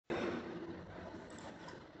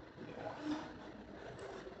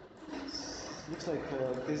Looks like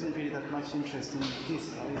there isn't really that much interest in this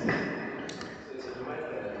now, is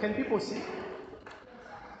it? Can people see?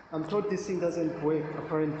 I'm told this thing doesn't work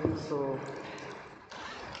apparently, so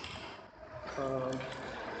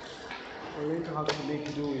we're going to have to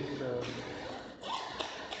make do with.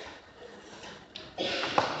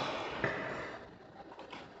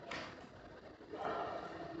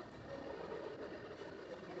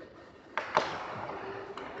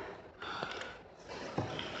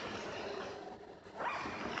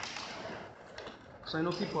 So I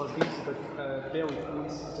know people are busy, but bear with me.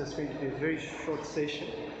 This is just going to be a very short session.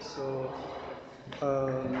 So,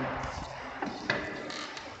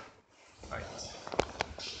 right.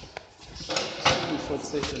 Short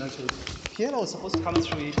session actually. Pierre was supposed to come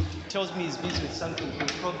through. He tells me he's busy with something. He'll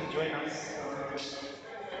probably join us.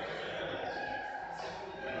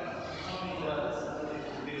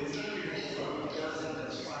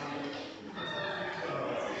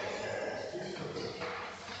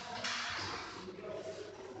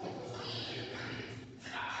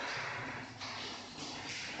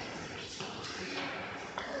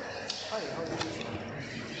 Hi, how are you?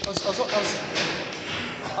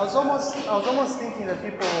 I was almost thinking that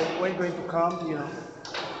people weren't going to come, you know,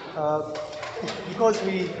 because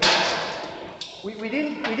we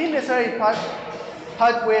didn't necessarily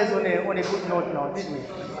part ways on a good note now, did we?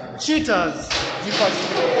 Cheaters,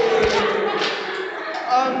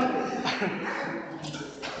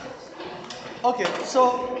 okay, so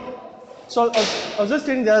I was just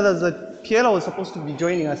telling the others that Piero was supposed to be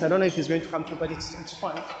joining us. I don't know if he's going to come through, but it's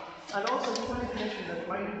fine. And also, just wanted to mention that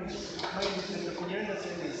my Kunyanga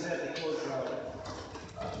Center is there because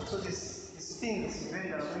so this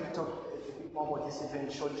event, I'm going to talk a bit more about this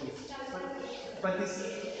event shortly. But this,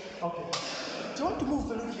 okay. Do you want to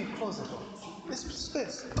move a little bit closer though? There's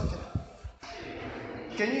space. Okay.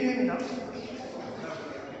 Can you hear me now?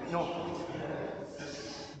 No.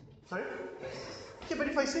 Sorry? Okay, but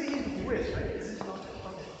if I say here, you wait, right? Is it not?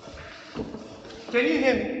 Okay. Can you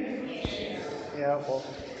hear me? Yeah, well.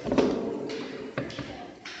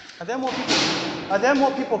 Are there more people? Are there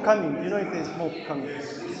more people coming? Do you know if there's more coming?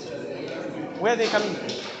 Where are they coming from?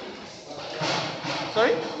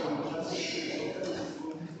 Sorry?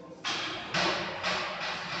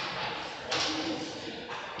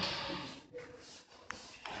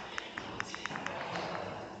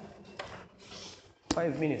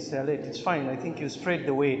 Minutes, they're late. It's fine. I think you spread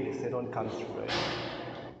the word if they don't come through, right?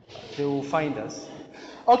 They will find us.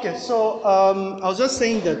 Okay, so I was just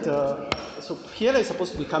saying that so Pierre is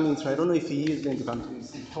supposed to be coming through. I don't know if he is going to come through.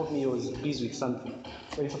 He told me he was busy with something,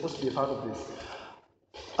 but he's supposed to be a part of this.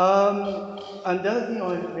 And the other thing I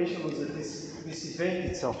wanted to mention was that this event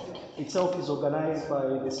itself is organized by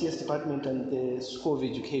the CS department and the School of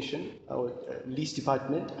Education, our LIS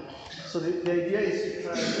department. So the idea is to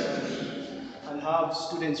try and have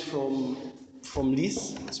students from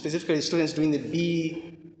LIS, specifically students doing the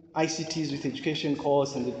B ICTs with education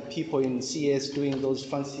course and the people in CS doing those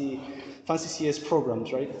fancy CS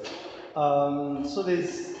programs, right? So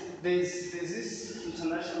there's this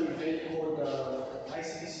international event called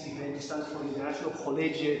ICPC event. It stands for International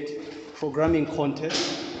Collegiate Programming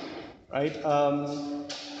Contest, right?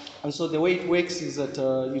 And so the way it works is that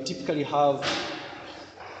you typically have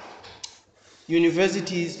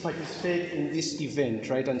universities participate in this event,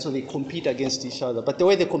 right? And so they compete against each other. But the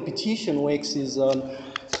way the competition works is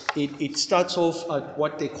it starts off at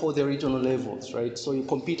what they call the regional levels, right? So you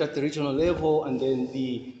compete at the regional level, and then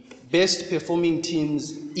the best performing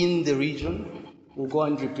teams in the region will go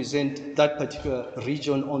and represent that particular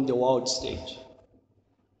region on the world stage,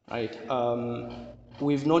 right?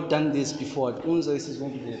 We've not done this before at UNZA. This is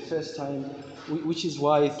going to be the first time, which is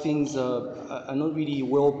why things are not really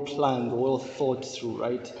well planned, well thought through,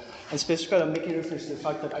 right? And specifically, I'm making reference to the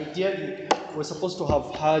fact that ideally we're supposed to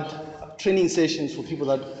have had training sessions for people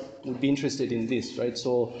that would be interested in this, right?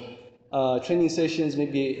 So training sessions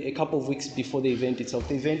maybe a couple of weeks before the event itself.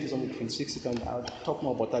 The event is on the 26th, and I'll talk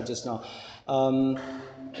more about that just now.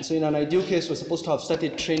 So in an ideal case, we're supposed to have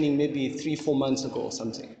started training maybe 3-4 months ago or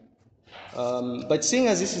something. But seeing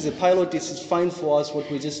as this is a pilot, this is fine for us. What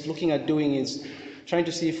we're just looking at doing is trying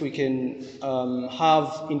to see if we can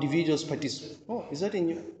have individuals participate. Oh, is that a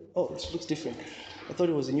new? Oh, it looks different. I thought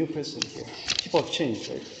it was a new person here. People have changed,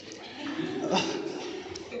 right?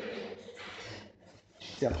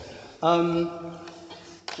 Yeah.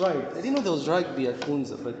 Right. I didn't know there was rugby at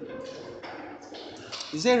UNZA, but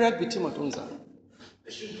is there a rugby team at UNZA?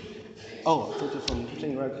 Oh, I thought you were from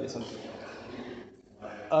playing rugby or something.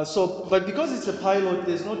 But because it's a pilot,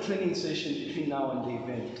 there's no training session between now and the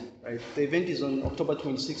event, right? The event is on October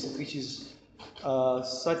 26th, which is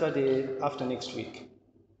Saturday after next week.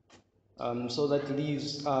 So that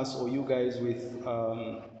leaves us or you guys with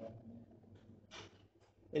a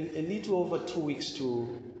little over 2 weeks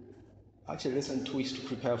to, actually less than 2 weeks to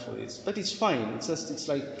prepare for this. But it's fine. It's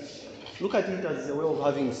like, look at it as a way of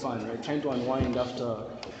having fun, right? Trying to unwind after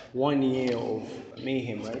 1 year of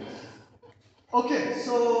mayhem, right? Okay,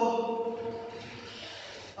 so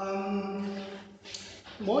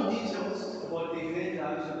more details about the event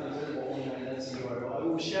are actually available online at URL. I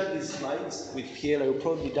will share these slides with Pierre. I will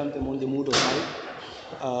probably dump them on the Moodle site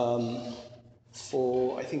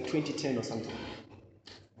for, I think, 2010 or something.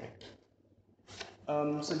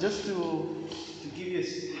 So just to give you a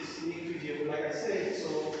sneak preview, like I said,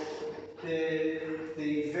 so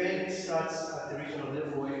the event starts at the regional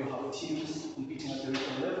level where you have teams competing at the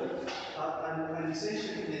regional level. And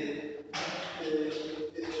essentially the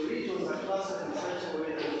regions are clustered in such a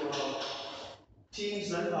way that you have teams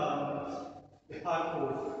that are a part of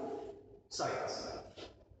sites.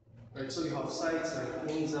 Right, so you have sites like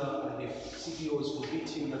Monza and the CDOs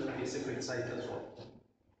competing, that will be a separate site as well.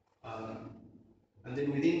 And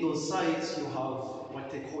then within those sites, you have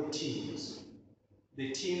what they call teams.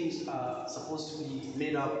 The teams are supposed to be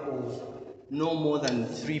made up of no more than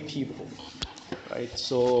 3 people, right?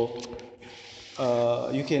 So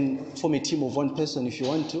you can form a team of 1 person if you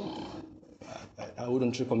want to. I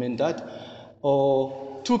wouldn't recommend that.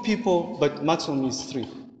 Or 2 people, but maximum is 3.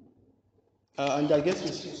 And I guess we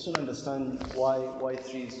should soon understand why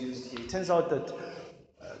 3 is used here. It turns out that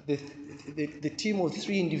the team of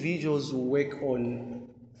 3 individuals will work on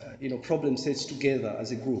problem sets together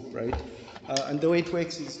as a group, right? And the way it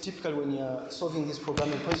works is typically when you're solving these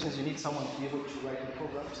programming questions, you need someone to be able to write the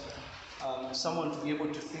programs, someone to be able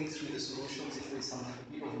to think through the solutions if there's some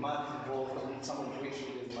bit of math involved, and someone to make sure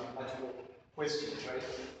there's mathematical questions, right?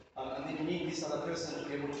 And then you need this other person to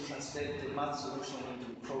be able to translate the math solution into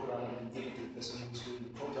the program and give it to the person who's doing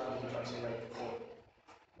the program and actually write the code.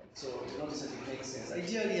 So you notice that it makes sense.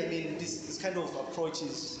 Ideally, I mean, this kind of approach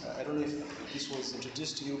is, I don't know if this was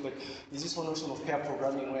introduced to you, but there's this whole notion of pair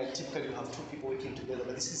programming where typically you have 2 people working together,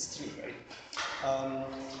 but this is 3, right?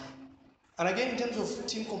 And again, in terms of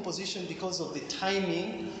team composition, because of the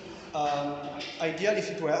timing, ideally,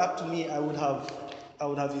 if it were up to me, I would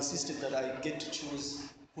have insisted that I get to choose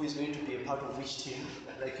who is going to be a part of which team.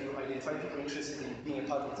 Like you identify people interested in being a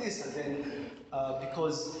part of this, and then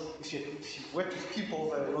because if you work with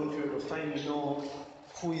people over a long period of time, you know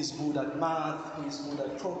who is good at math, who is good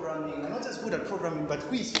at programming, and not just good at programming, but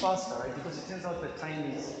who is faster, right? Because it turns out that time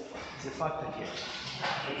is a factor here.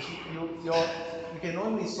 You can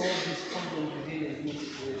only solve this problem within a given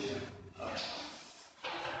situation.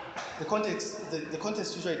 The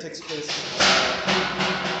contest usually takes place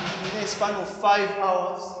in a span of 5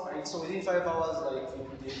 hours, right? So within 5 hours, like you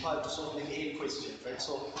would be required to solve maybe 8 questions, right?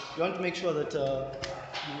 So you want to make sure that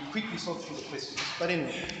you quickly solve through the questions. But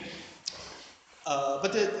anyway,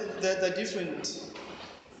 but the different,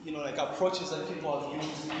 like approaches that people have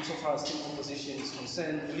used so far as team composition is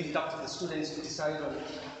concerned. We leave it up to the students to decide on,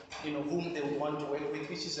 whom they would want to work with,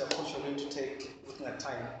 which is the approach you're going to take looking at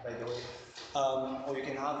time, by the way. Or you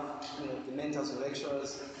can have, the mentors and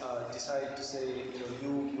lecturers decide to say,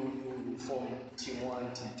 you form team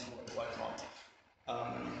 1, team 2, and whatnot.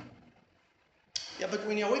 Yeah, but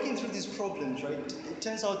when you're working through these problems, right, it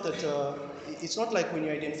turns out that it's not like when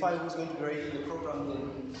you identify who's going to be writing the program,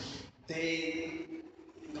 then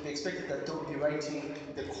they expected that they'll be writing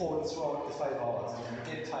the code throughout the 5 hours and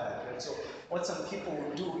you get tired, right? So what some people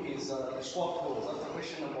will do is swap roles. After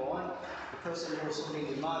question number 1, the person who's solving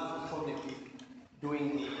the math will probably be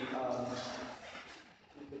doing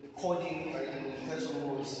the coding, right? And the person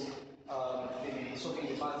who's maybe solving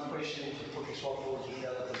the math question will probably swap roles with the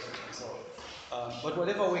other person. So, but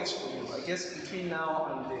whatever works for you. I guess between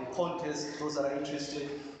now and the contest, those that are interested,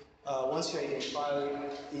 once you identify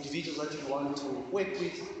individuals that you want to work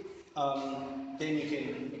with, then you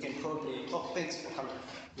can probably, thanks for coming,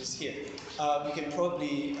 just here. You can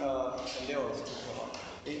probably, and there was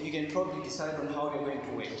you can probably decide on how you're going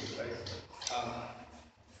to work, right?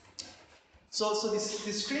 So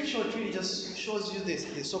this screenshot really just shows you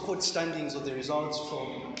the so-called standings of the results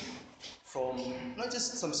from not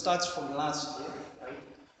just some stats from last year,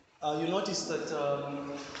 right? You notice that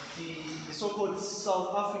the so-called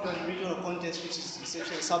South African regional contest, which is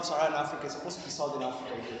essentially Sub-Saharan Africa, is supposed to be Southern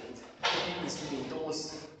Africa. It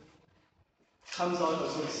almost comes out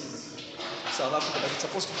as though this is South Africa, but it's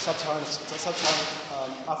supposed to be Sub-Saharan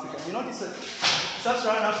Africa. You notice that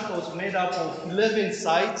Sub-Saharan Africa was made up of 11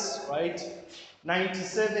 sites, right?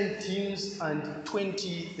 97 teams and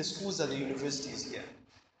 20, the schools are the universities here.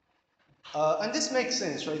 And this makes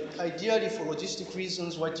sense, right? Ideally, for logistic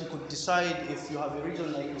reasons, what you could decide if you have a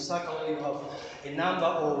region like Lusaka where you have a number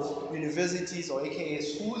of universities or AKA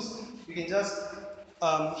schools, you can just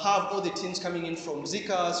have all the teams coming in from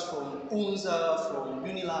Zikas, from UNZA, from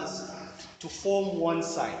Unilas to form one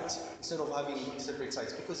site instead of having separate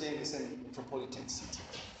sites because they're in the same metropolitan city.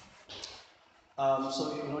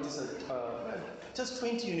 So you notice that just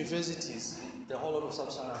 20 universities in the whole of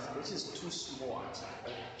Sub-Saharan Africa, which is too small. Right?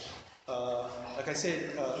 Like I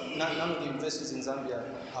said, none of the universities in Zambia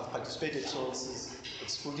have participated, so this is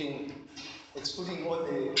excluding all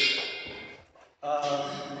the.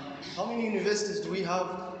 How many universities do we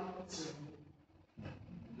have?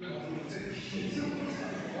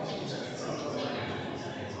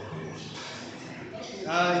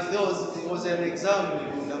 If there was an exam, we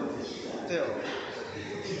would have failed.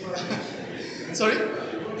 Sorry?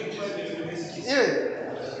 Yeah.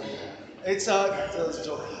 It's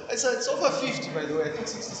over 50, by the way. I think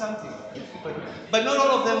 60 something. But not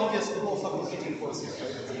all of them obviously go for competing courses,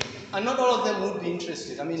 right? And not all of them would be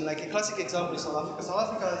interested. I mean, like a classic example is South Africa. South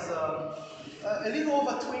Africa has a little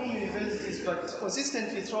over 20 universities, but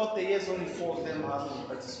consistently throughout the years, only 4 of them have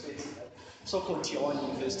participated. So-called tier 1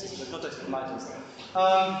 universities, but not that it matters.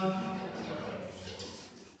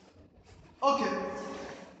 Okay.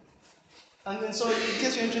 And then, so in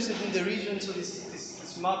case you're interested in the region, so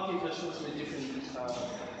this map here just shows the different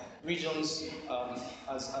regions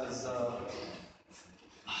as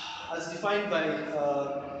defined by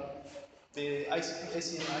the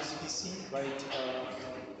ACM ICPC, right?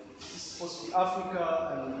 It's supposed to be Africa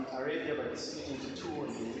and Arabia, but it's split into two,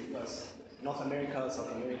 and the US, North America, South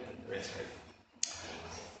America, and the rest, right?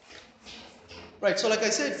 Right, so like I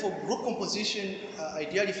said, for group composition,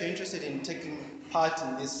 ideally if you're interested in taking part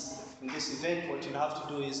in this event, what you have to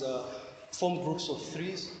do is form groups of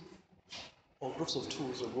 3s, or groups of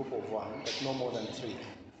 2s, or group of 1, but no more than 3.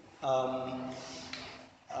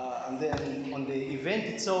 And then on the event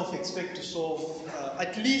itself, expect to solve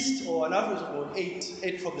at least, or an average of about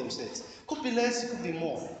 8 problem sets. Could be less, it could be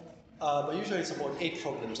more. But usually it's about 8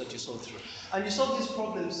 problems that you solve through. And you solve these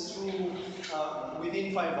problems through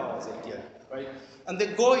within 5 hours ideally, right? And the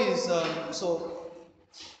goal is, so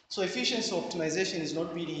efficiency optimization is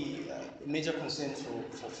not really a major concern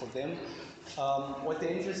for them. What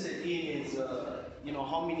they're interested in is,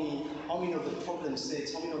 how many of the problem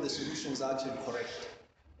sets, how many of the solutions are actually correct.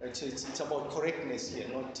 Right? So it's about correctness here,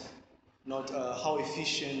 not how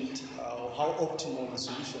efficient or how optimal the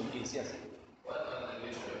solution is. Yes.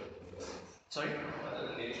 Sorry?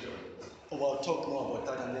 Oh, well, I'll talk more about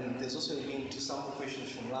that, and then there's also a link to some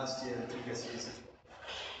questions from last year and previous years.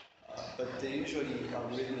 But they usually are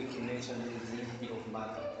rhythmic in nature and there's a little bit of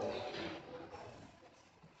math involved.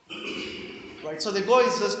 Right, so the goal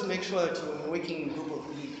is just to make sure that when you're working in a group of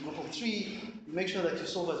 3, you make sure that you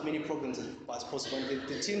solve as many problems as possible. And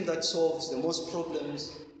the team that solves the most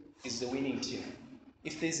problems is the winning team.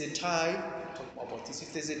 If there's a tie, talk about this,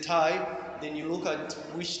 if there's a tie, then you look at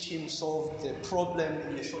which team solved the problem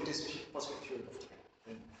in the shortest possible period of time.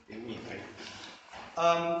 They win, right?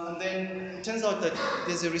 And then it turns out that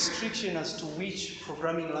there's a restriction as to which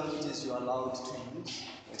programming languages you're allowed to use.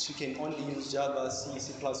 So you can only use Java, C,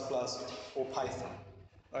 C++, or Python.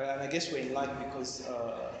 And I guess we're in luck because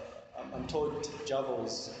I'm told Java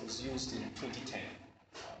was used in 2010.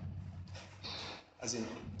 As in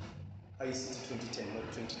ICT 2010,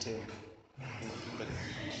 not 2010.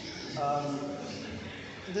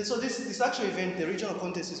 So this actual event, the regional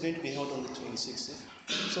contest, is going to be held on the 26th.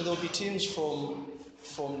 So there'll be teams from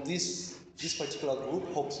this particular group,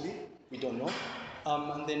 hopefully, we don't know.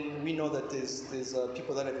 And then we know that there's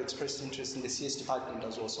people that have expressed interest in the CS department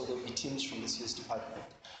as well, so there'll be teams from the CS department.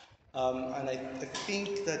 And I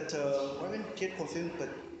think that, I haven't yet confirmed, but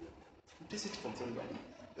is it confirmed?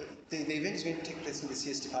 The event is going to take place in the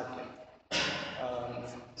CS department.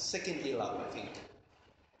 Second year lab, I think.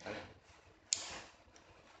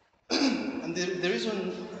 And the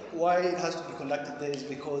reason why it has to be conducted there is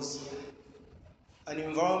because an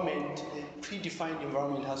environment, a predefined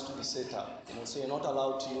environment has to be set up. So you're not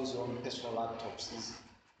allowed to use your own personal laptops. These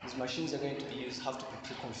machines are going to be used, have to be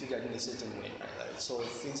pre-configured in a certain way. Right? So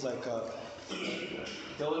things like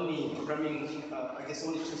the only programming, I guess the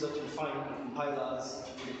only tools that you find, compilers,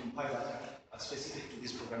 the compiler, are specific to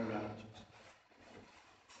this programming language.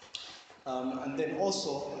 And then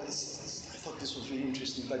also, I thought this was really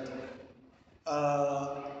interesting, but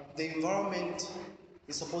the environment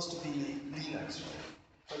is supposed to be Linux, right?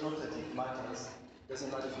 But not that it matters. It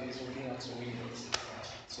doesn't matter if you're using Linux or Windows.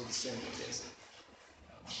 So the same, I guess.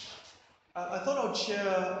 I thought I would share.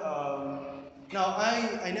 Now,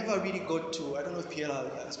 I never really got to. I don't know if Pierre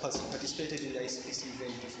has participated in the ICPC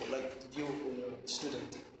event before. Like, did you when you were a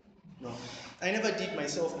student? No, I never did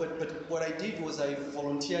myself. But what I did was I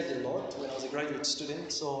volunteered a lot when I was a graduate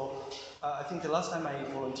student. So I think the last time I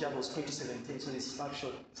volunteered was 2017. So this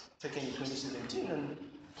snapshot taken in 2017, and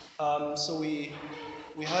so we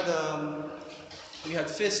had. We had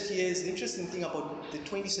first years. The interesting thing about the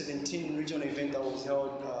 2017 regional event that was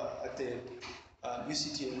held at the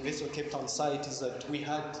UCT, University of Cape Town site, is that we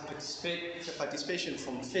had participation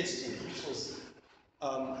from first year, which was,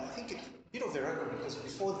 I think, a bit of a record, because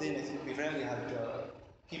before then, I think we rarely had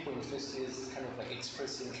people in first years kind of like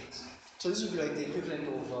express interest. So this would be like the equivalent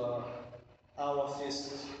of our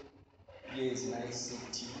first years in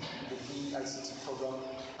ICT, the ICT program,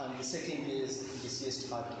 and the second years in the CS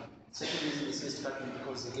department. Second years in the CS department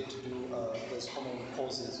because they get to do those common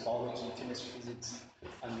courses, biology, chemistry, physics,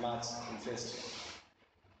 and maths in first year.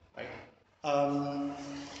 Right?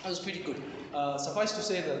 That was pretty good. Suffice to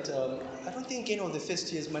say that I don't think any of the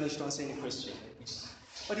first years managed to answer any question.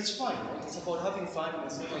 But it's fine, right? It's about having fun, and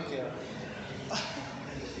it's not like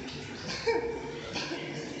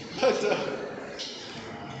but,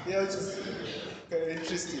 yeah, it's just kind of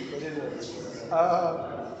interesting. But anyway.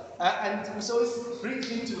 And so it brings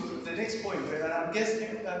me to the next point, right? And I'm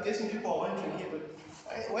guessing people are wondering here, but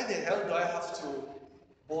why the hell do I have to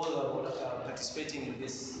bother about participating in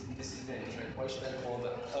this event, right? Why should I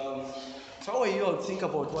bother? If I were you, I would think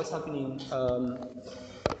about what's happening.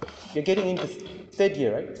 You're getting into third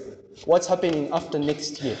year, right? What's happening after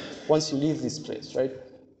next year, once you leave this place, right?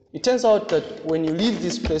 It turns out that when you leave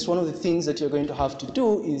this place, one of the things that you're going to have to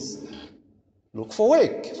do is look for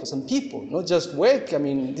work for some people, not just work. I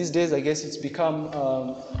mean, these days, I guess it's become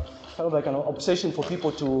kind of like an obsession for people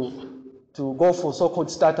to go for so-called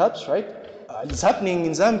startups, right? It's happening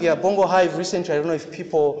in Zambia. Bongo Hive recently, I don't know if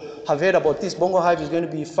people have heard about this. Bongo Hive is going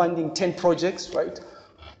to be funding 10 projects, right?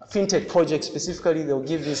 Fintech projects specifically. They'll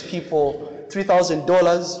give these people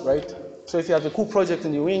 $3,000, right? So if you have a cool project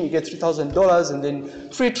and you win, you get $3,000, and then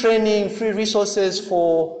free training, free resources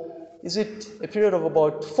for, is it a period of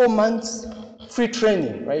about 4 months? Free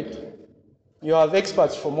training, right? You have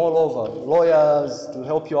experts from all over, lawyers to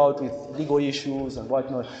help you out with legal issues and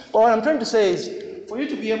whatnot. But what I'm trying to say is, for you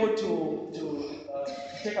to be able to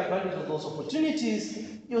take advantage of those opportunities,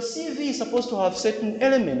 your CV is supposed to have certain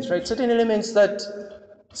elements, right? Certain elements that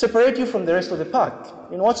separate you from the rest of the pack.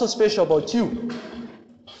 You know, what's so special about you?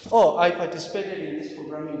 Oh, I participated in this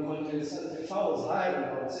programming contest. If I was hiring,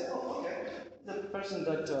 I would say, oh, okay. The person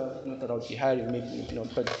that, not that I would be hiring, maybe, you know,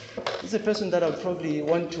 but it's the person that I would probably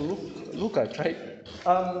want to look at, right?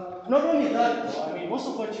 Not only that, though, I mean, most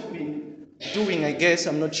of what you've been doing, I guess,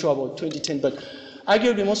 I'm not sure about 2010, but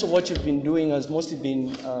arguably most of what you've been doing has mostly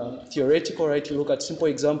been theoretical, right? You look at simple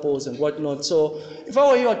examples and whatnot. So if I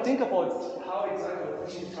were you, I'd think about how exactly you're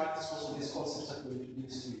putting in practice most of these concepts that we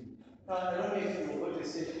introduced to you. I don't know if you what they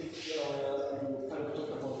said, you kind of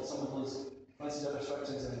talked about some of those fancy data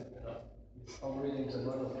structures and algorithms and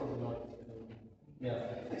whatnot, probably not.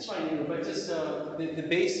 Yeah, it's fine, you know, but just the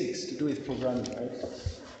basics to do with programming, right?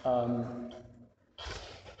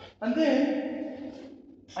 And then,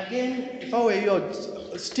 again, if I were you,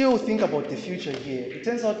 I'd still think about the future here. It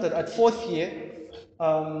turns out that at fourth year,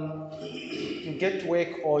 you get to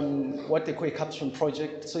work on what they call a capstone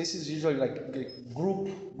project. So this is usually like a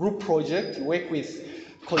group project. You work with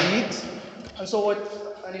colleagues. And so what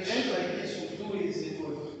an event like this would do is it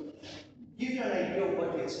would give you an idea of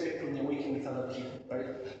what to expect when you're working with other people,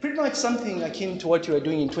 right? Pretty much something akin to what you are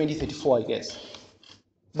doing in 2034, I guess.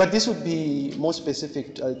 But this would be more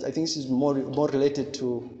specific. I think this is more related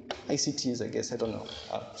to ICTs, I guess. I don't know.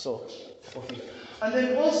 Okay. And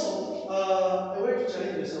then also, a way to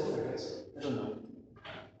challenge yourself, I guess. I don't know.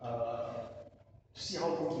 To see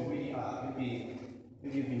how good you really are. Maybe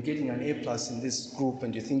you've been getting an A plus in this group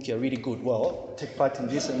and you think you're really good. Well, take part in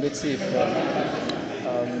this and let's see if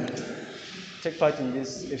take part in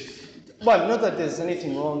this. Well, not that there's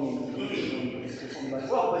anything wrong in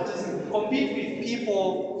well, but just compete with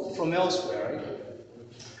people from elsewhere, right?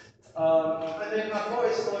 And then I've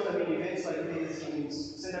always thought, I mean, events like this, I mean,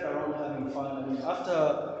 it's centered around having fun. I mean, after,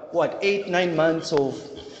 8-9 months of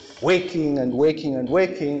working and working and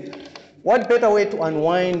working, what better way to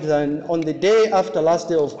unwind than on the day after last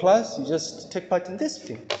day of class, you just take part in this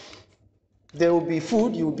thing. There will be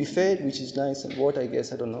food, you will be fed, which is nice, and water, I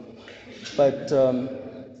guess, I don't know. But,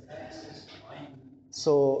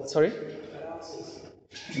 sorry?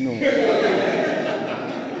 No.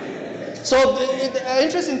 So the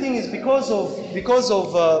interesting thing is because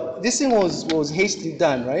of this thing was hastily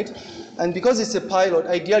done, right? And because it's a pilot,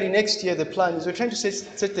 ideally next year the plan is we're trying to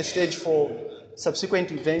set the stage for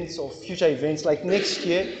subsequent events or future events. Like next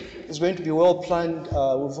year is going to be well planned. We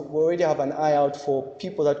already have an eye out for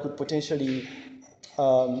people that could potentially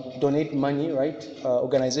donate money, right?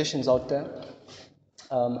 Organizations out there.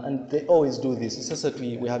 And they always do this. It's just that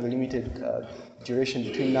we have a limited duration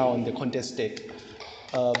between now and the contest date.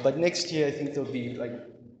 But next year, I think there'll be like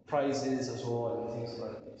prizes as well and things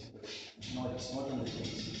like that. Not on the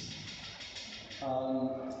 26th.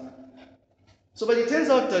 But it turns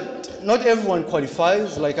out that not everyone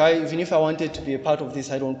qualifies. Like even if I wanted to be a part of this,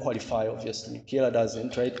 I don't qualify, obviously. Kiela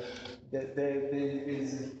doesn't, right? There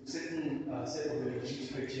is a certain set of eligibility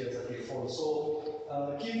criteria that they follow. So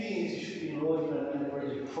the key thing is you should be enrolled in an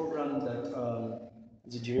undergraduate program that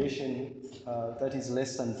the duration that is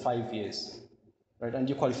less than 5 years, right? And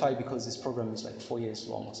you qualify because this program is like 4 years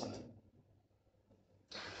long or something.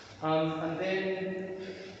 And then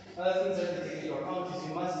other things that you take into account is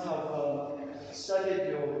you must have started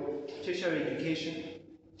your tertiary education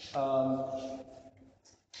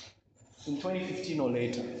in 2015 or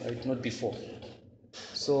later, right? Not before.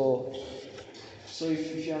 So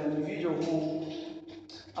if you're an individual who,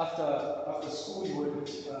 after school, you went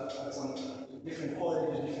at some different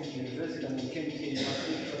colleges, different universities, and you came here, you must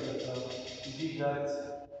make sure that you did that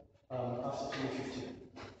after 2015.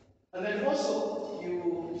 And then also,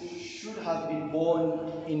 you should have been born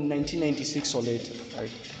in 1996 or later,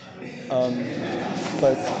 right?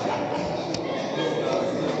 But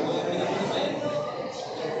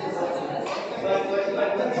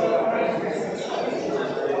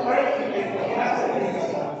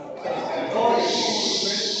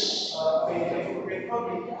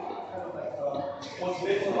probably kind of like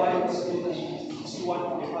motivated why you still want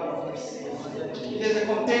to be part of this. There's a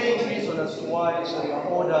compelling reason as to why you're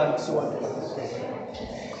older and still want to participate.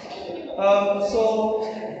 So,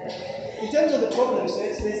 in terms of the problem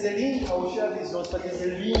sets, there's a link. I will share these notes, but there's a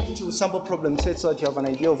link to sample problem sets so that you have an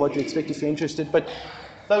idea of what to expect if you're interested. But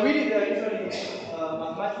really, they're usually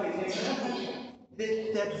mathematically intensive.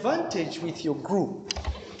 The advantage with your group,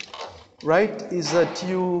 right, is that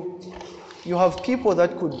you have people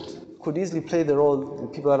that could easily play the role, the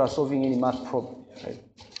people that are solving any math problem, right?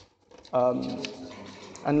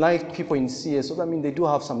 Unlike people in CS, so I mean they do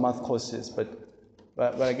have some math courses, but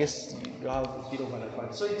I guess you have a bit of an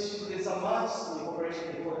advantage. So there's some maths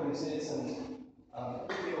incorporation in problem sets and a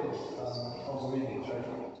bit of algorithms, right?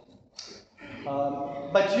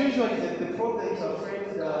 But usually the problems are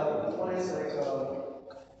framed more or less like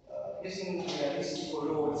using realistic or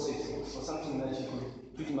low settings for something that you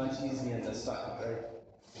could pretty much easily understand, right?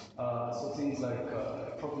 So things like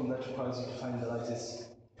a problem that requires you to find the largest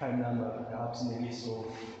prime number, perhaps in the list of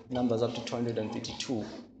numbers up to 232.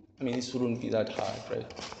 I mean, this wouldn't be that hard,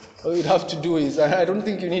 right? All you'd have to do is, I don't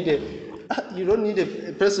think you need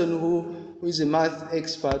a person who is a math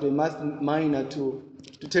expert or a math minor to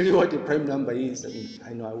tell you what a prime number is. I mean,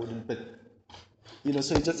 I know I wouldn't, but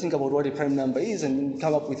so you just think about what a prime number is and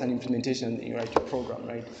come up with an implementation and you write your program,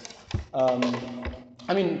 right?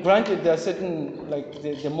 I mean, granted, there are certain, like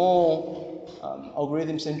the more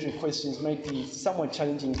algorithm-centric questions might be somewhat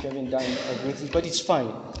challenging if you haven't done algorithms, but it's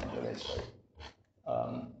fine.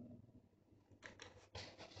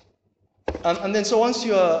 And then so once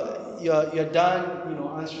you're done,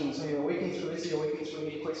 answering, so you're working through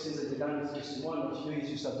 8 questions and you're done with question 1, what you do is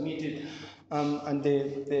you submit it, and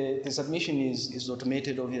the submission is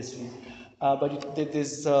automated, obviously. But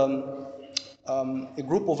there's a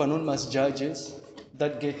group of anonymous judges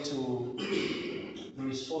that get to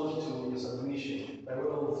respond to your submission by way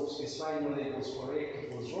of specifying whether it was correct,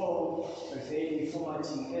 it was wrong, if there are any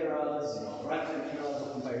formatting errors, runtime errors, or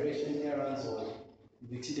compilation errors, or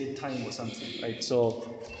you exceeded time or something, right?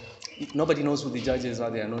 So nobody knows who the judges are,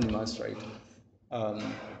 they're anonymous, right?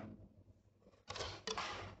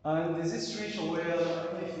 And there's this situation where, I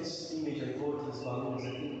don't know if this image I got is balloons, I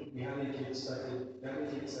think we haven't yet started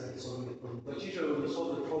solving the problem. But usually when you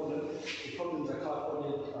solve the problems are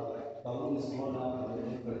color-coded, balloons blown up, and then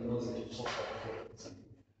everybody knows that you've solved that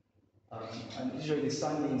problem. And usually the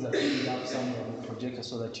standings are pinned up somewhere on the projector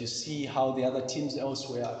so that you see how the other teams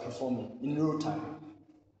elsewhere are performing in real time.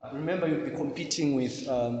 Remember, you'll be competing with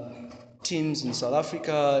teams in South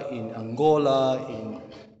Africa, in Angola, in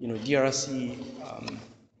DRC.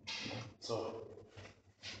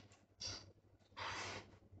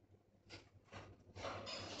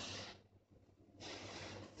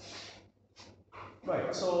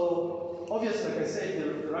 Right, so obviously, like I said,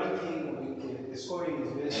 the ranking, the scoring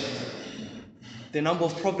is based on the number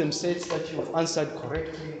of problem sets that you've answered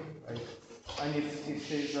correctly, right? And if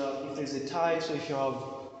there's a tie, so if you have,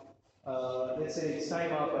 let's say it's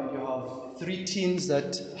time up and you have 3 teams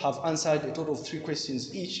that have answered a total of 3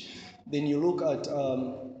 questions each, then you look at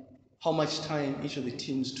how much time each of the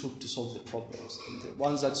teams took to solve the problems. And the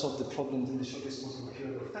ones that solved the problems in the shortest possible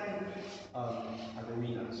period of time are the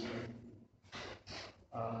winners.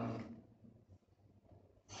 Right?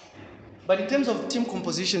 But in terms of team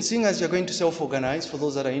composition, seeing as you're going to self-organize, for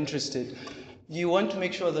those that are interested, you want to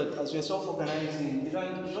make sure that as you're self-organizing, you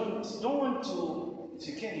don't want to, if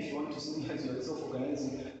you can, if you want to see as you're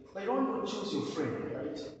self-organizing, but you don't want to choose your friend,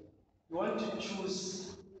 right? You want to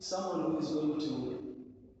choose someone who is going to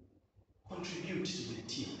contribute to the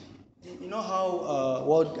team. You know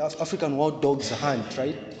how African wild dogs hunt,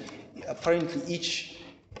 right? Apparently each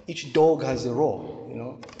dog has a role, you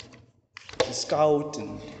know. The scout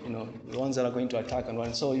and the ones that are going to attack and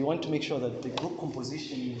run. So you want to make sure that the group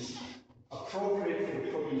composition is appropriate for the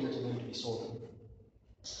problems that you're going to be solving.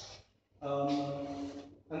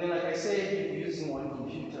 And then, like I said, you're using one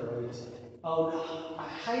computer, right? I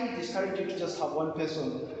highly discourage you to just have one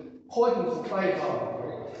person coding for 5 hours,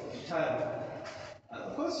 right? Time.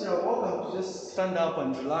 Of course, you're welcome to just stand up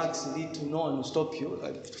and relax, lead to no one will stop you.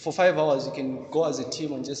 For 5 hours, you can go as a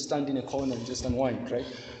team and just stand in a corner and just unwind, right?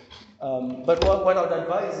 But what I would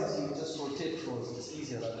advise is you just rotate floors. It's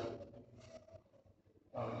easier like that.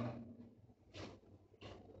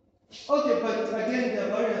 Okay, but again, there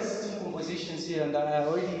are various team compositions here, and I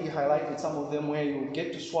already highlighted some of them where you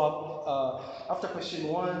get to swap. After question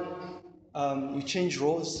 1, you change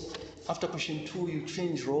roles. After question 2, you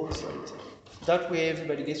change roles, right? That way,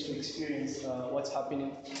 everybody gets to experience what's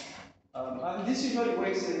happening. And this usually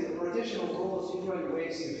works, the rotation of roles usually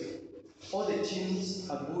works if all the teams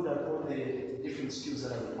are good at all the different skills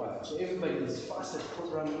that are required. So everybody is fast at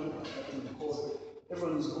programming,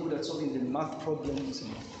 everyone is good at solving the math problems,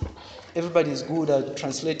 and everybody is good at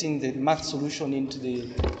translating the math solution into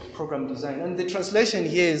the program design. And the translation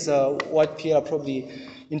here is what Pierre probably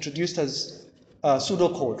introduced as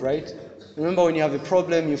pseudocode, right? Remember, when you have a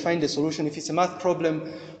problem, you find a solution. If it's a math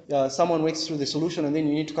problem, someone works through the solution, and then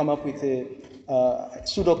you need to come up with a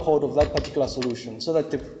pseudocode of that particular solution, so that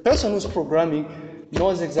the person who's programming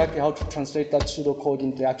knows exactly how to translate that pseudocode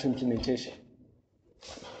into actual implementation.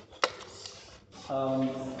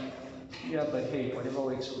 Yeah, but hey, whatever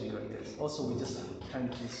works for you, I guess. Also, we just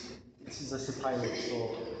can't this is just a pilot,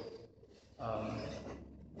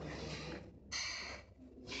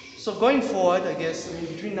 so going forward, I guess,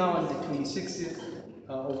 between now and the 26th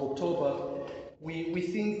of October, we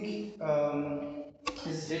think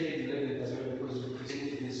this is dated 11th as well, because we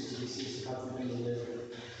presented this to the 6th half of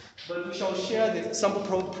 11th. But we shall share the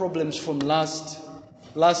sample problems from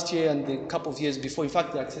last year and the couple of years before. In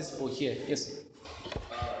fact, they're accessible here. Yes?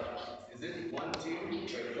 Is it one team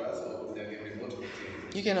per class, or there can be multiple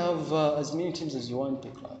teams? You can have as many teams as you want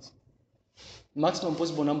per class. Maximum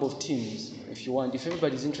possible number of teams, if you want, if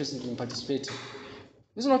everybody's interested in participating.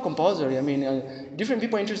 This is not compulsory. Different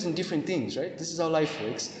people are interested in different things, right? This is how life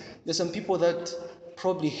works. There's some people that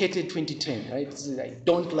probably hated 2010, right? I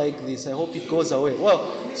don't like this. I hope it goes away.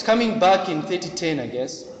 Well, it's coming back in 2010, I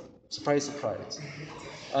guess. Surprise, surprise.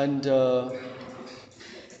 And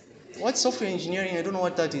what's software engineering? I don't know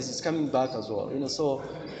what that is. It's coming back as well. So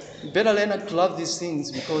you better learn to love these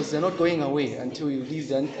things, because they're not going away until you leave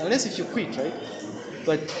them, unless if you quit, right?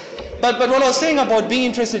 But what I was saying about being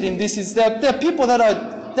interested in this is that there are people they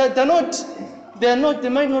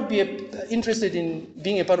might not be interested in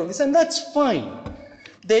being a part of this, and that's fine.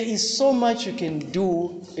 There is so much you can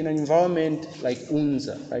do in an environment like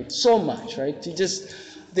UNZA, right? So much, right?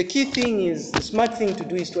 The key thing is, the smart thing to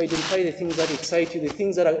do is to identify the things that excite you, the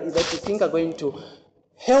things that you think are going to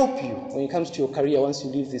help you when it comes to your career once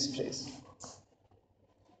you leave this place.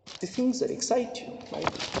 The things that excite you, right?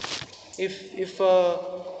 If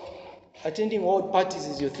attending world parties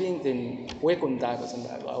is your thing, then work on that or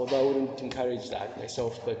something. Although I wouldn't encourage that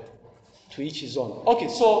myself, but to each his own. Okay,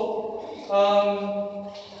 so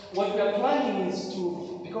what we are planning is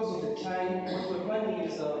because of the time, what we're planning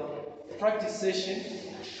is a practice session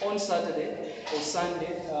on Saturday or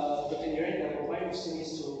Sunday. But in the end, our mind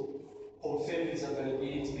needs to confirm his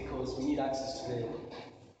availability, because we need access to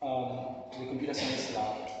the computer science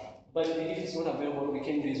lab. But if it's not available, what we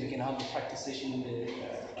can do is we can have the practice session in the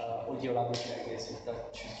audio laboratory, I guess, if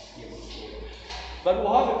that should be able to work. But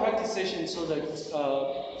we'll have a practice session so that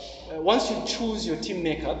once you choose your team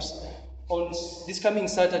makeups, on this coming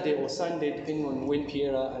Saturday or Sunday, depending on when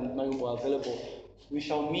Piera and Mayumbo are available, we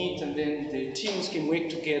shall meet, and then the teams can work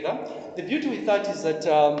together. The beauty with that is that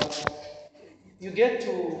you get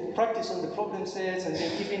to practice on the problem sets, and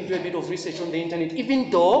then even do a bit of research on the internet, even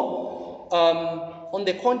though on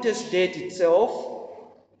the contest date itself,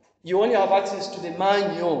 you only have access to the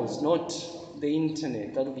manuals, not the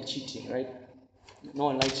internet. That would be cheating, right? No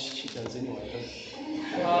one likes cheaters anyway.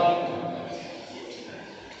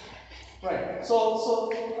 Right.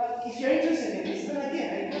 So if you're interested in this, then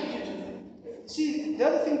again, I encourage you to see. The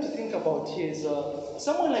other thing to think about here is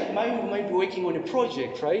someone like mine who might be working on a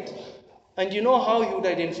project, right? And you know how you would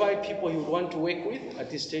identify people you would want to work with at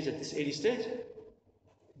this stage, at this early stage.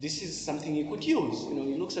 This is something you could use. You know,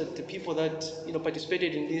 he looks at the people that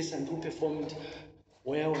participated in this and who performed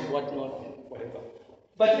well and whatnot, and whatever.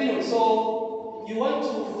 But anyway, so you want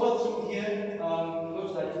to go through here. Go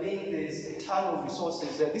to that link. There's a ton of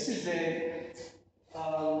resources there. This is the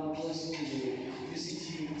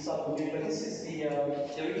UCT subcommittee, but this is the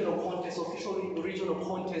regional contest, official regional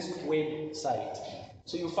contest website.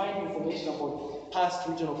 So you find information about past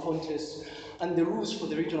regional contests and the rules for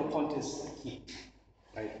the regional contest here.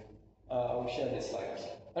 Right. I will share the slides.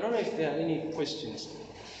 I don't know if there are any questions.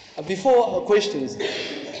 Before questions,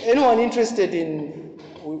 anyone interested in,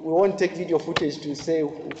 we won't take video footage to say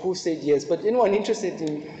who said yes, but anyone interested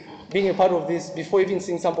in being a part of this before even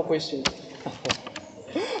seeing sample questions?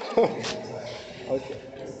 Okay.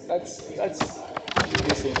 That's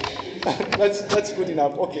good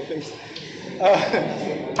enough. Okay, thanks.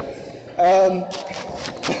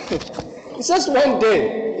 It's just one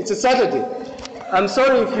day. It's a Saturday. I'm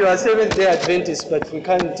sorry if you are Seventh-day Adventist, but we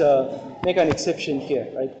can't make an exception here,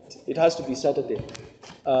 right? It has to be Saturday.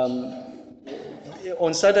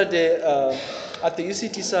 On Saturday, at the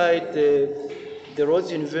UCT side, the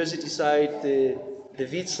Rhodes University side, the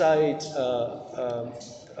VIT side,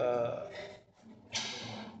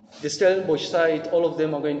 the Stellenbosch side, all of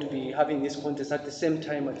them are going to be having this contest at the same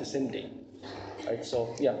time, at the same day. Right,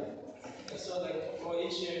 so, yeah. So, like, for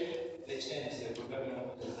each year, they change the programming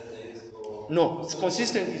languages that they use for... No, it's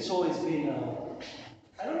consistent. It's always been...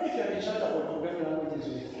 I don't know if you have a chat about programming languages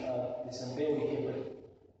with Zambia here, but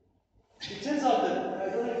it turns out that, I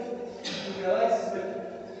don't know if you realize this, but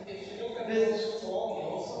if you look at those four,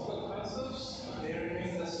 most of the concepts, they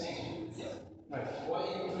remain the same. Yeah. Right. What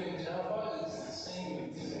you do in Java is the same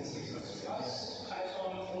with using C++,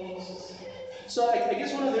 Python, almost. So I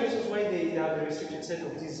guess one of the reasons why they have a restricted set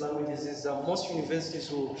of these languages is most universities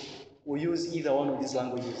will use either one of these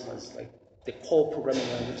languages as like the core programming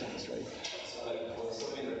languages, right? So like for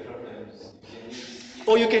solving the problems, you can use...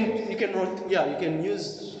 Or you can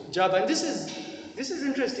use Java. And this is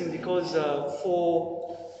interesting because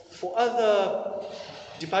for other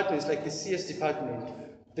departments like the CS department,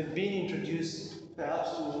 they've been introduced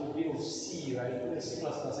perhaps to a bit of C, right? C++,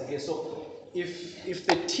 I guess. So if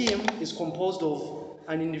the team is composed of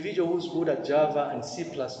an individual who's good at Java and C++,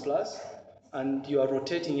 and you are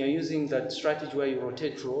rotating, you're using that strategy where you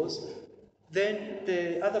rotate rows, then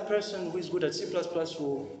the other person who is good at C++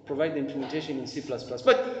 will provide the implementation in C++.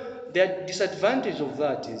 But the disadvantage of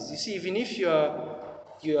that is, you see, even if you are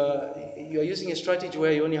using a strategy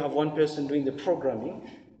where you only have one person doing the programming,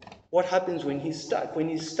 what happens when he's stuck? When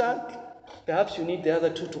he's stuck, perhaps you need the other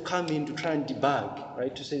two to come in to try and debug,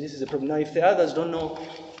 right? To say this is a problem. Now, if the others don't know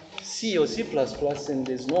C or C++, then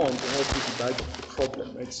there's no one to help you debug the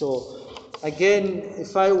problem, right? So, again,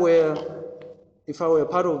 if I were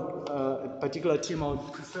part of a particular team, I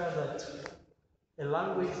would prefer that a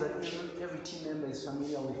language that every team member is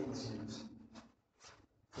familiar with is used.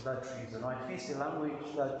 For that reason, or at least a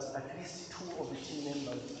language that at least two of the team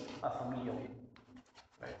members are familiar with.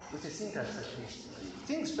 Right? With the syntax at least.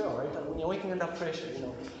 Things fail, right? And when you're working under pressure,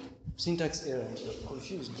 syntax error, and you're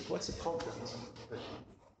confused. But what's the problem?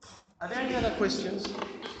 Are there any other questions?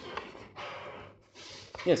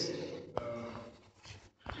 Yes?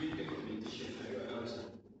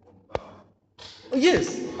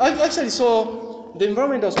 Yes. Actually, so the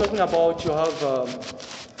environment I was talking about, you have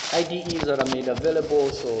IDEs that are made available,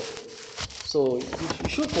 so you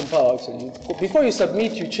should compile actually. Before you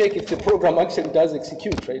submit, you check if the program actually does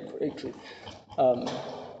execute, right, correctly. The other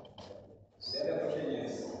thing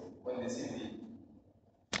is on the CV.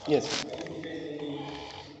 Yes. Can you get any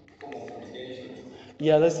form of litigation?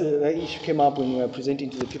 Yeah, that issue came up when we were presenting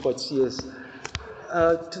to the people at CS.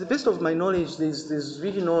 To the best of my knowledge, there's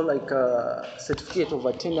really no certificate of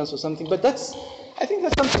attendance or something, but I think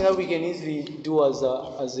that's something that we can easily do as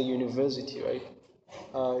a university, right?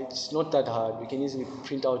 It's not that hard. We can easily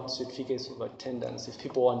print out certificates of attendance if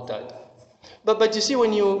people want that. But you see,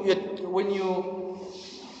 when you I don't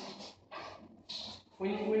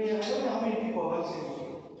know how many people have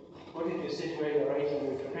actually got into a state where you're writing,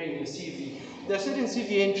 you're preparing your CV. There are certain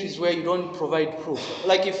CV entries where you don't provide proof.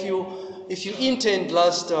 Like if you interned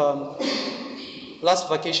last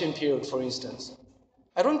vacation period, for instance,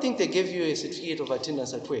 I don't think they gave you a certificate of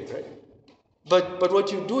attendance at work, right? But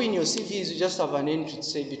what you do in your CV is you just have an entry to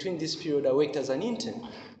say, between this period I worked as an intern.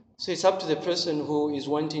 So it's up to the person who is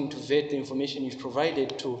wanting to vet the information you've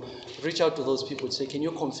provided to reach out to those people to say, can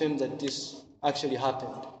you confirm that this actually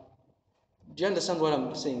happened? Do you understand what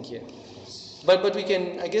I'm saying here? But we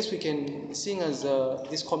can, I guess we can, seeing as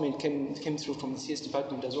this comment came through from the CS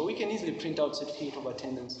department as well, we can easily print out certificate of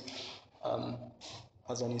attendance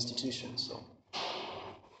as an institution. So,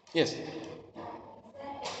 yes.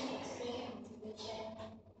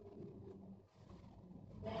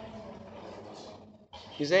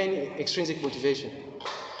 Is there any extrinsic motivation?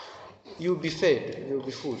 You'll be fed, you'll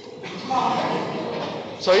be food.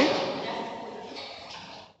 Sorry?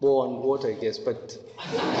 War and water, I guess, but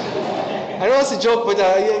I know it's a joke, but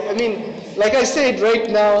I mean, like I said right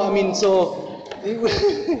now, I mean, so we're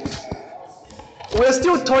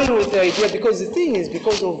still toying with the idea, because the thing is,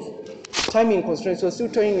 because of timing constraints, we're still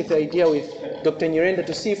toying with the idea with Dr. Nyirenda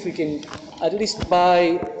to see if we can at least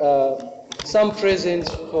buy some presents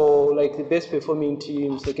for like the best performing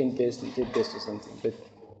team, second best, and third best or something.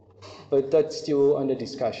 But that's still under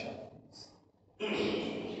discussion.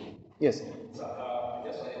 Yes.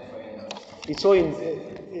 It's so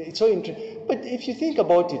but if you think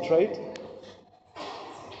about it, right?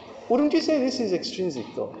 Wouldn't you say this is extrinsic,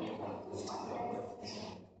 though?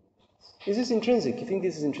 Is this intrinsic? You think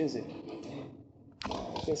this is intrinsic?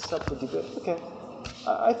 Yes, up for debate. Okay.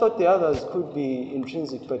 I thought the others could be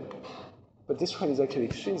intrinsic, but this one is actually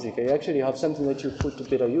extrinsic. I actually have something that you put to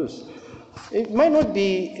better use. It might not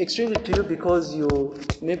be extrinsic to you because you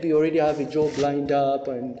maybe already have a job lined up,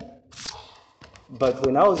 but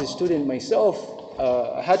when I was a student myself,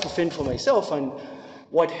 I had to fend for myself, and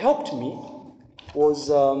what helped me was,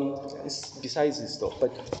 besides this stuff,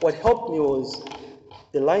 but what helped me was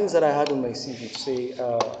the lines that I had on my CV to say,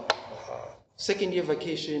 second year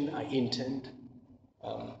vacation, I interned.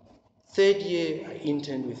 Third year, I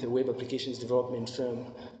interned with a web applications development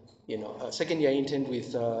firm. Second year I interned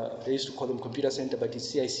with, they used to call them computer center, but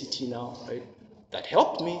it's CICT now, right? That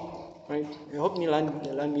helped me, right? It helped me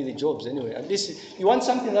land me the jobs anyway. At least you want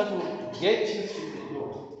something that will get you through the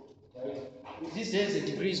door, right? These days the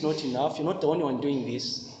degree is not enough. You're not the only one doing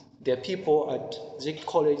this. There are people at Zek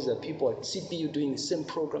College, there are people at CBU doing the same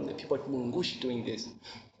program, there are people at Mungushi doing this.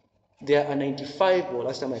 There are 95, well,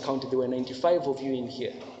 last time I counted, there were 95 of you in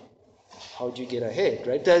here. How do you get ahead,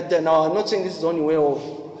 right? Now, I'm not saying this is the only way of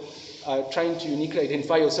trying to uniquely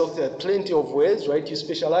identify yourself. There are plenty of ways, right? You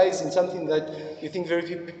specialize in something that you think very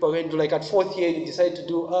few people are going to do. Like at fourth year, you decide to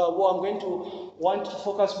do, I'm going to want to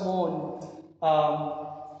focus more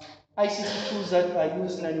on ICT tools that are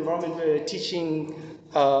used in an environment where we're teaching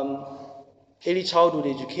early childhood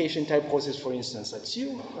education type courses, for instance. That's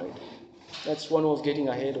you, right? That's one way of getting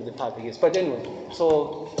ahead of the pack, I guess. But anyway,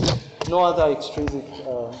 so no other extrinsic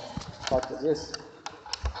factors. Yes?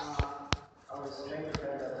 I was trying to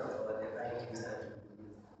find out about the ideas that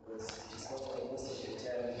was discussed by most of the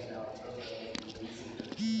time in our program.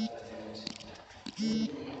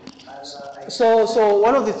 So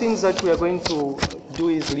one of the things that we are going to do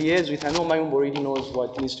is liaise with, I know Mayumbo already knows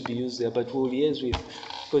what needs to be used there, but we'll liaise with,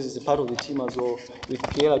 because it's a part of the team as well, with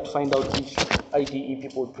Kiela to find out which IDE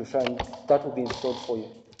people would prefer, and that will be installed for you.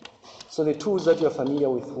 So the tools that you're familiar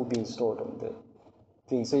with will be installed on the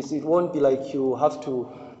thing. So it won't be like you have to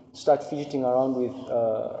start fidgeting around with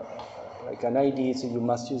like an IDE, so you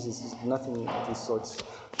must use this, nothing of this sort.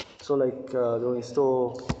 So like they'll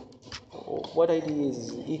install, what IDE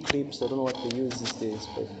is Eclipse, I don't know what they use these days,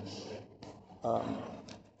 but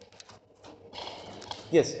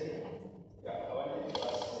yes? Yeah, I wanted to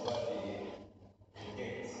ask about the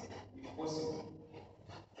dates, if possible.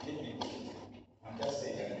 I'm just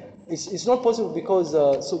saying. It's not possible because,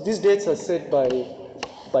 so these dates are set by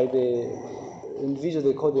the individual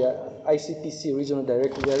they call the ICPC regional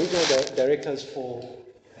director. They are regional directors for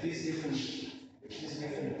these different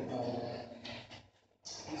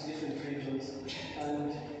regions,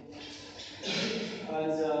 and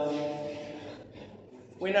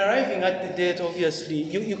when arriving at the date, obviously,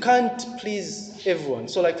 you can't please everyone.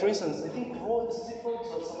 So like, for instance, I think Rhodes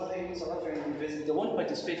or some other South African university, they won't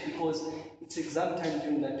participate because it's exam time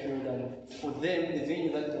during that period, and for them, the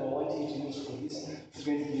venue that they are wanting to use for this is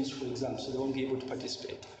going to be used for exams, so they won't be able to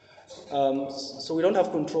participate. So we don't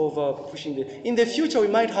have control over pushing in the future, we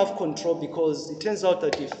might have control, because it turns out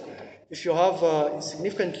that if you have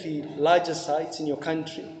significantly larger sites in your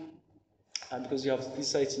country, because you have these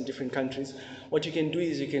sites in different countries, what you can do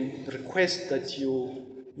is you can request that you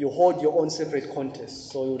hold your own separate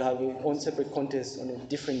contest. So you would have your own separate contest on a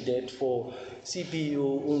different date for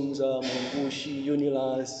CPU, UNZA, Mungushi,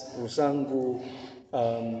 Unilas, Rusangu,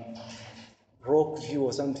 Rockview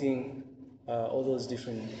or something, all those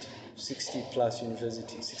different 60 plus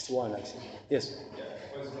universities, 61 actually. Yes? Yeah,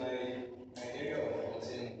 because my area of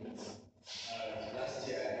concern is last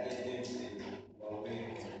year I attended the Huawei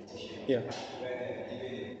competition. Yeah. Where they are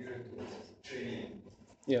given a period of training.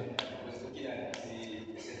 Yeah. I was looking at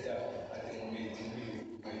the setup at the moment, we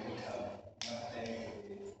might not have enough time for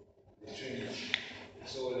the training.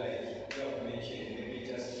 So like you have mentioned, maybe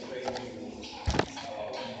just trying to, what do you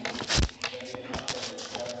call it? Maybe after the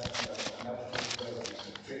exams, we have enough people to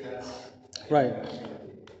train us. Right.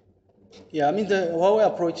 Yeah, I mean, the Huawei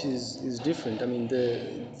approach is different. I mean,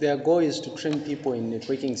 their goal is to train people in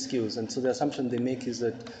networking skills, and so the assumption they make is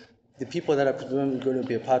that the people that are presumably going to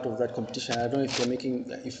be a part of that competition, I don't know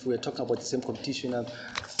if we're talking about the same competition,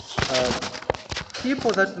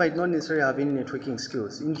 people that might not necessarily have any networking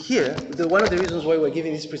skills. In here, one of the reasons why we're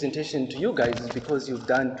giving this presentation to you guys is because you've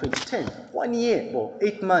done 2010, 1 year, or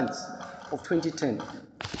 8 months of 2010.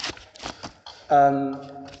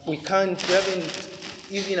 We haven't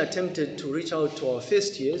even attempted to reach out to our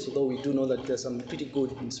first years, although we do know that there's some pretty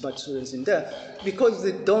good and smart students in there, because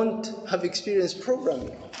they don't have experience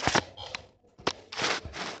programming.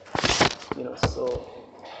 So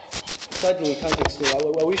sadly we can't extend.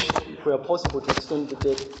 I wish it were possible to extend the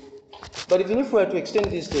date. But even if we were to extend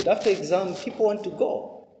this date, after exam, people want to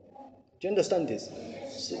go. Do you understand this?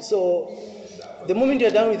 So the moment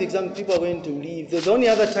you're done with exam, people are going to leave. The only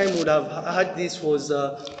other time we would have had this was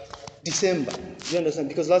December. Do you understand?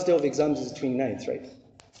 Because last day of exams is the 29th, right?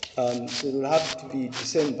 So it will have to be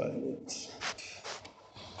December.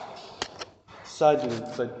 Sadly,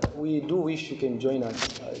 but we do wish you can join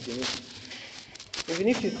us. Even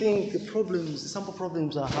if you think the sample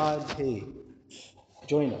problems are hard, hey,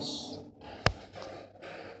 join us.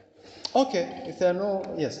 Okay, if there are no,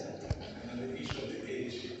 yes. And the issue of the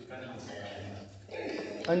age,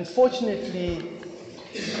 Unfortunately,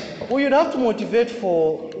 well, you'd have to motivate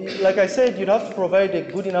for, like I said, you'd have to provide a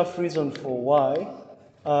good enough reason for why.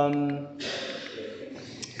 And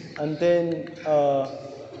then,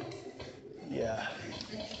 yeah.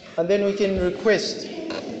 And then we can request.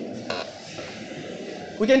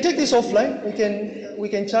 We can take this offline. We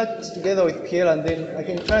can chat together with Pierre, and then I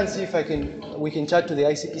can try and see if we can chat to the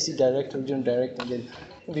ICPC director, regional director, and then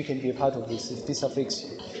we can be a part of this if this affects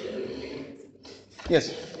you.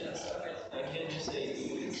 Yes. Yes, I heard you say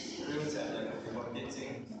it's real time, like you're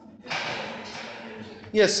competing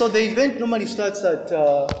Yes, so the event normally starts at,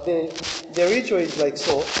 the ritual is like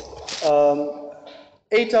so.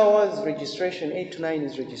 8 hours registration, 8 to 9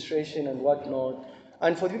 is registration and whatnot.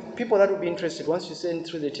 And for the people that will be interested, once you send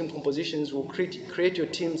through the team compositions, we'll create your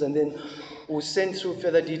teams, and then we'll send through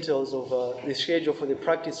further details of the schedule for the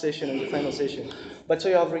practice session and the final session. But so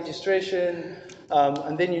you have registration,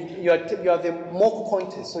 and then you have the mock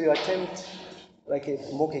contest, so you attempt like a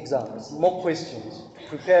mock exams, mock questions, to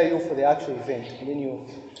prepare you for the actual event, and then you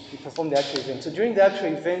perform the actual event. So during the actual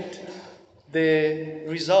event, the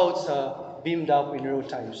results are beamed up in real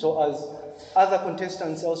time. So as other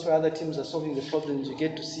contestants elsewhere, other teams are solving the problems, you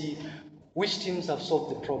get to see which teams have solved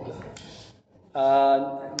the problem.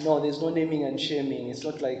 No, there's no naming and shaming. It's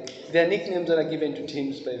not like, there are nicknames that are given to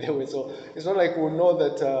teams, by the way, so it's not like we'll know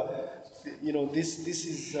that this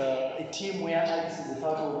is a team where Alex is a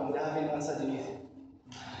part of and they haven't answered anything.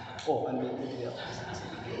 Oh, and maybe they are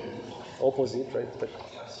opposite, right? But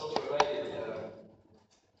yeah, so provided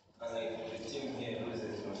like the team here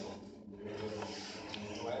loses on the result,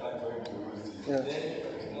 I can't join you. yeah. Then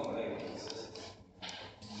no, like it's just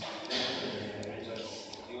the regional.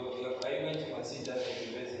 Are you going to consider the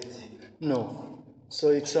university? No. So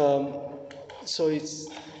it's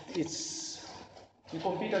you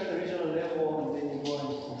compete at the regional level and then you go and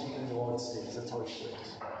compete in the world stage. That's how it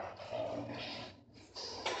works.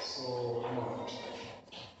 So no.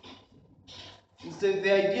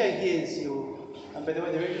 The idea here is and by the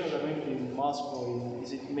way, the regionals are going to be in Moscow in,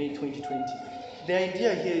 is it May 2020? The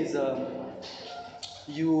idea here is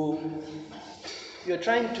you're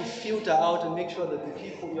trying to filter out and make sure that the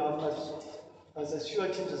people you have as few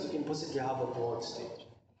teams as you can possibly have at the world stage.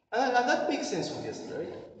 And that makes sense, obviously,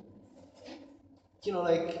 right?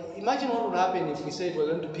 Like, imagine what would happen if we said we're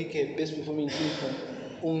going to pick a best performing team from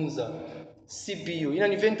UNZA, CBU, in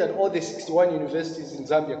an event that all the 61 universities in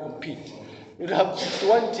Zambia compete. You'd have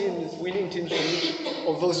 61 teams, winning teams from each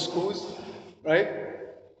of those schools, right?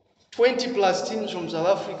 20 plus teams from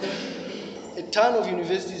South Africa, a ton of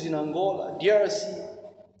universities in Angola, DRC.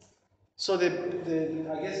 So I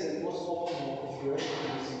guess the most optimal configuration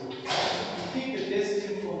is you pick the best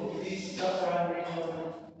team from this Sub-Saharan region,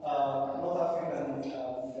 North Africa, and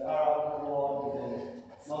the Arab world, and then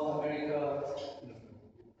North America,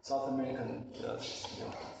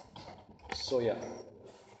 So yeah.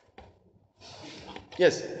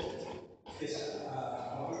 Yes. Yes,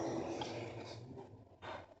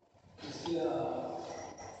 is there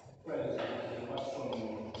price apart from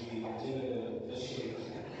the general lecture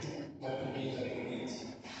what we need to complete?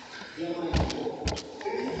 Do you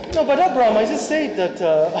mind No, but Abraham, I just said that.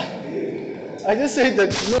 I just said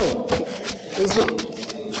that no. There's no.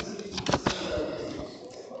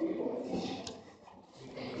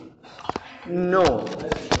 No.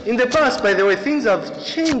 In the past, by the way, things have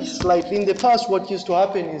changed slightly. In the past, what used to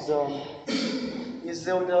happen is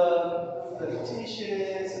there were the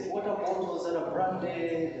t-shirts and water bottles that are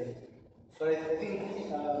branded. But I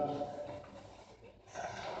think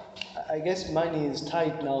I guess money is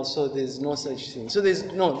tight now, so there's no such thing. So there's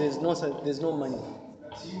no money.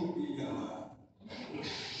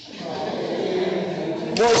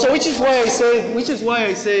 Well, so which is why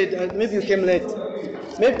I said maybe you came late.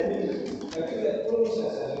 Maybe.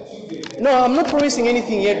 No, I'm not promising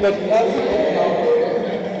anything yet, but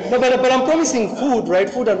no, but I'm promising food, right?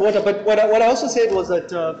 Food and water. But what I also said was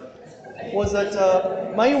that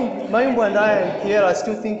Mayumbu and I and Pierre are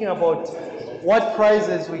still thinking about what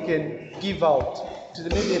prizes we can give out to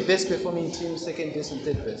maybe the best performing team, second best and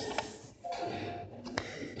third best.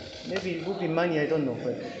 Maybe it would be money, I don't know,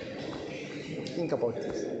 but think about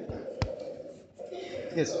this.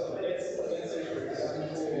 Yes.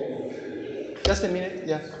 Just a minute,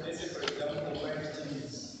 yeah. let's say for example 5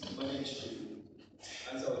 teams manage to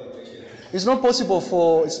answer all the questions? It's not possible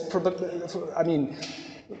for. It's probably. I mean,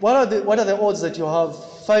 what are the odds that you have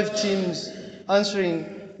 5 teams answering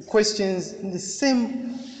questions in the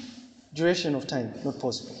same duration of time? Not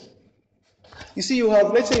possible. You see,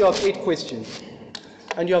 let's say you have 8 questions,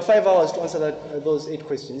 and you have 5 hours to answer those 8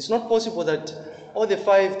 questions. It's not possible that all the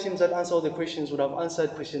 5 teams that answer all the questions would have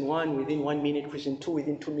answered question 1 within 1 minute, question 2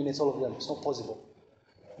 within 2 minutes, all of them. It's not possible.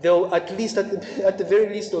 They'll at least, at the very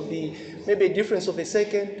least, there'll be maybe a difference of a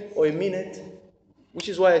second or a minute, which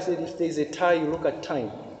is why I said if there's a tie, you look at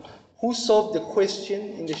time. Who solved the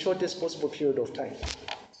question in the shortest possible period of time?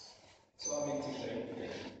 So how many teams are you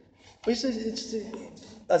playing? It's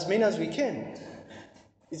as many as we can.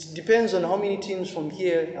 It depends on how many teams from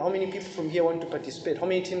here, how many people from here want to participate, how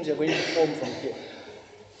many teams are going to form from here.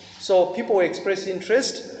 So people will express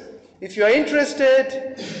interest. If you are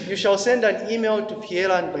interested, you shall send an email to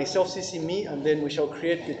Pierre and myself, CC me, and then we shall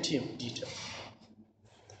create the team detail.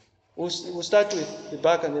 We'll start with the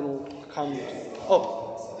back and then we'll come to.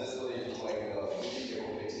 Oh. Just so you know, like during the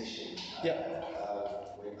competition, Yeah.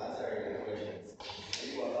 when answering the questions, are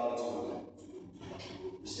you allowed to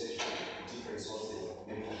research different sources?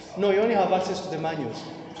 Maybe No, you only have access to the manuals.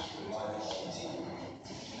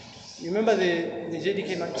 You remember the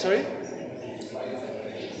JDK manual? Sorry?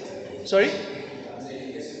 Sorry?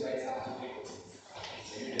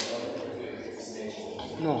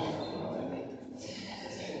 No.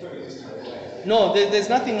 No, there's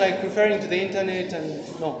nothing like referring to the internet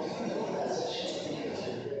and no.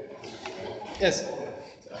 Yes.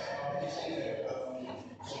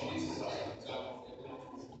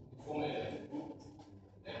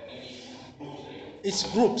 It's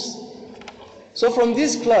groups. So from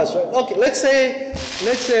this class, right? Okay, let's say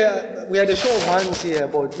we had a show of hands here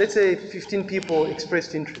about, let's say 15 people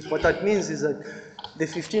expressed interest. What that means is that the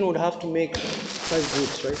 15 would have to make 5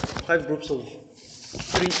 groups, right? 5 groups of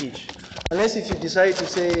 3 each. Unless if you decide to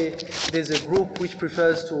say there's a group which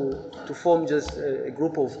prefers to form just a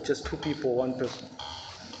group of just 2 people, 1 person.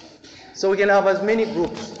 So we can have as many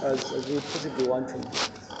groups as we possibly want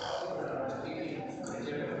to.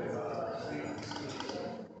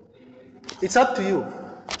 It's up to you.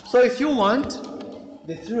 So if you want,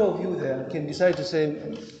 the 3 of you there can decide to say,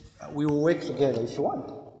 we will work together if you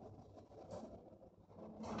want.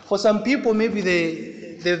 For some people, maybe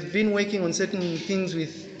they've been working on certain things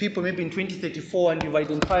with people maybe in 2034 and you've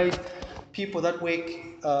identified people that work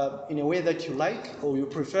in a way that you like or you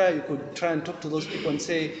prefer. You could try and talk to those people and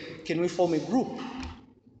say, can we form a group?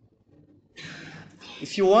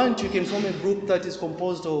 If you want, you can form a group that is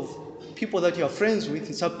composed of people that you are friends with.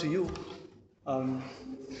 It's up to you.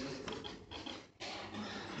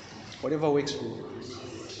 Whatever works for you.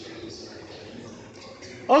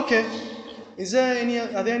 Okay. Are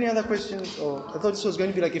there any other questions? Or I thought this was going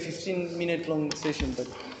to be like a 15-minute long session, but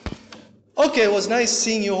okay, it was nice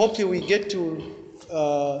seeing you. Hopefully we get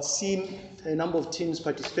to see a number of teams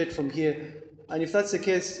participate from here. And if that's the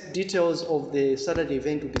case, details of the Saturday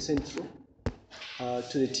event will be sent through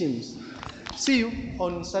to the teams. See you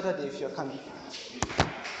on Saturday if you're coming. All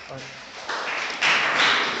right.